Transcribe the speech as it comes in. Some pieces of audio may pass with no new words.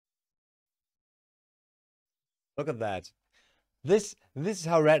Look at that. This is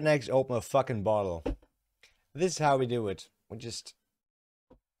how rednecks open a fucking bottle. This is how we do it. We just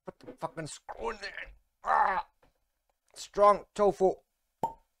put the fucking screw in there. Ah! Strong tofu.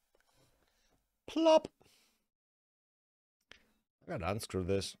 Plop. I gotta unscrew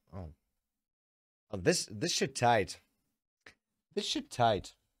this. Oh, this shit tight. This shit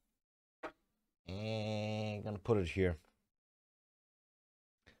tight. And I'm gonna put it here.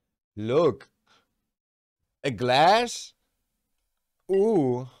 Look. A glass?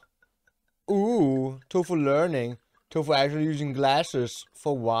 Ooh. Ooh. Tofu learning. Tofu actually using glasses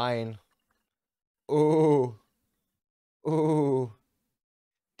for wine. Ooh. Ooh.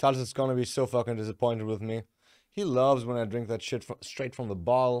 Talis is gonna be so fucking disappointed with me. He loves when I drink that shit straight from the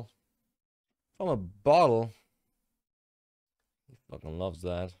bottle. From a bottle. He fucking loves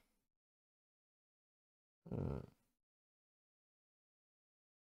that.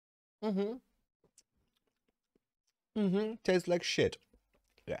 Tastes like shit.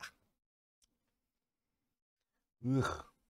 Yeah. Ugh.